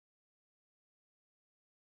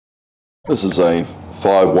This is a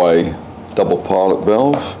 5-way double pilot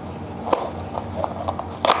valve.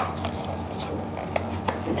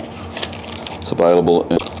 It's available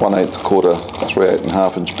in 1/8 quarter 3/8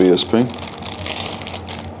 1/2 inch BSP.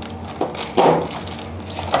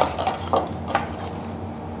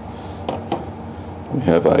 We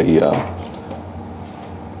have a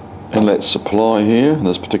inlet supply here. In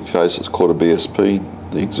this particular case it's quarter BSP.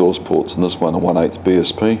 The exhaust ports in this one are 1/8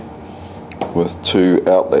 BSP with two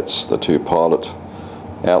outlets, the two pilot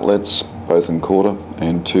outlets, both in quarter,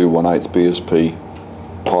 and two 1/8 BSP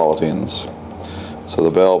pilot ends. So the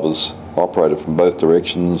valve is operated from both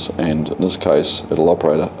directions, and in this case it'll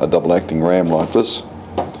operate a double acting ram like this.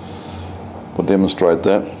 We'll demonstrate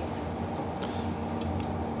that.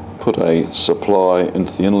 Put a supply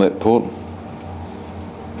into the inlet port.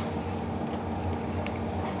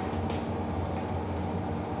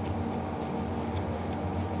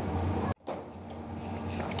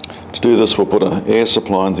 To do this, we'll put an air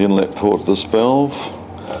supply in the inlet port of this valve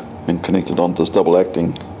and connect it onto this double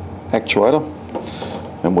acting actuator,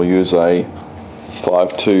 and we'll use a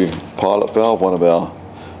 5.2 pilot valve, one of our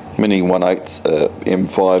mini 1/8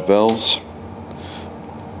 M5 valves.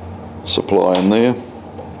 Supply in there,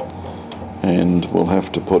 and we'll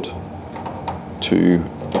have to put two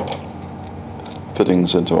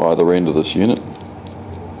fittings into either end of this unit.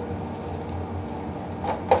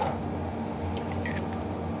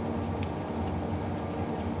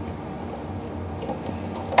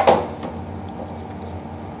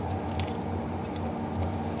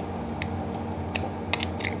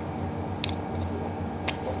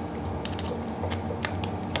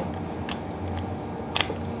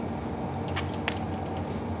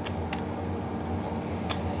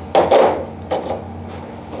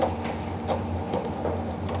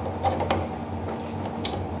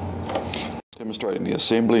 Demonstrating the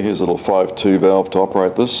assembly, here's a little 5.2 valve to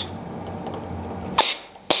operate this.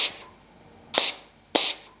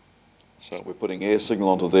 So we're putting air signal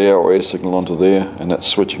onto there or air signal onto there, and that's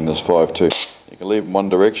switching this 5.2. You can leave in one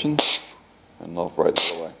direction and operate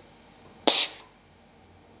the other way.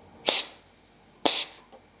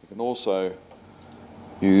 You can also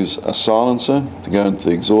use a silencer to go into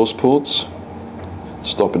the exhaust ports,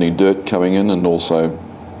 stop any dirt coming in and also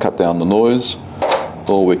cut down the noise,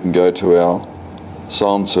 or we can go to our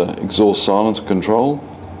silencer exhaust silence control.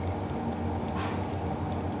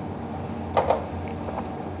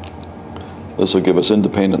 This will give us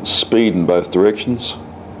independent speed in both directions,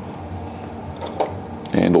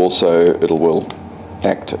 and also it will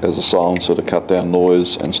act as a silencer to cut down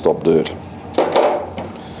noise and stop dirt.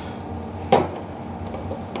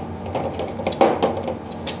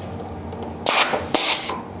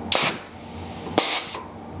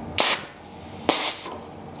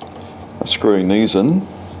 Screwing these in,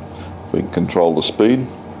 we can control the speed.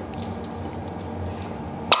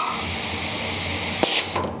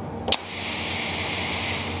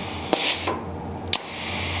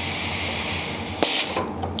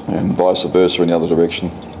 And vice versa in the other direction.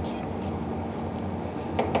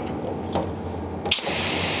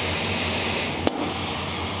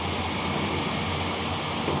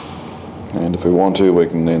 And if we want to, we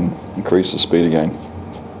can then increase the speed again.